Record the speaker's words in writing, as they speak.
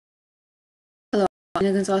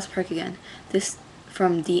Gonzalez Park again. This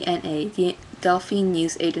from DNA, the Delphine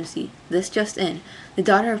News Agency. This just in. The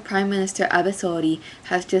daughter of Prime Minister Abessori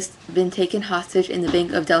has just been taken hostage in the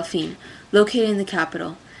Bank of Delphine, located in the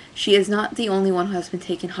capital. She is not the only one who has been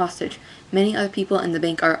taken hostage. Many other people in the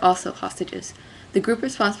bank are also hostages. The group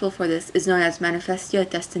responsible for this is known as Manifestia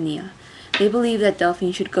Destinia. They believe that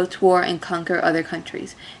Delphine should go to war and conquer other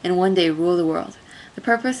countries, and one day rule the world. The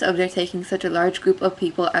purpose of their taking such a large group of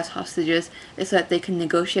people as hostages is so that they can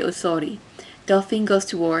negotiate with Sori. Delphine goes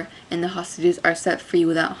to war, and the hostages are set free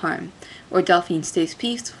without harm, or Delphine stays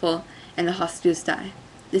peaceful, and the hostages die.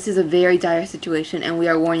 This is a very dire situation, and we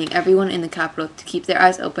are warning everyone in the capital to keep their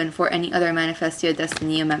eyes open for any other Manifestia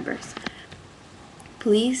Destinia members.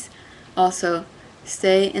 Please also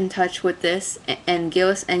stay in touch with this and give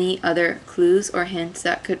us any other clues or hints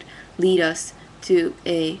that could lead us to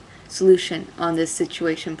a solution on this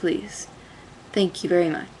situation, please. Thank you very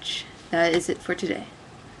much. That is it for today.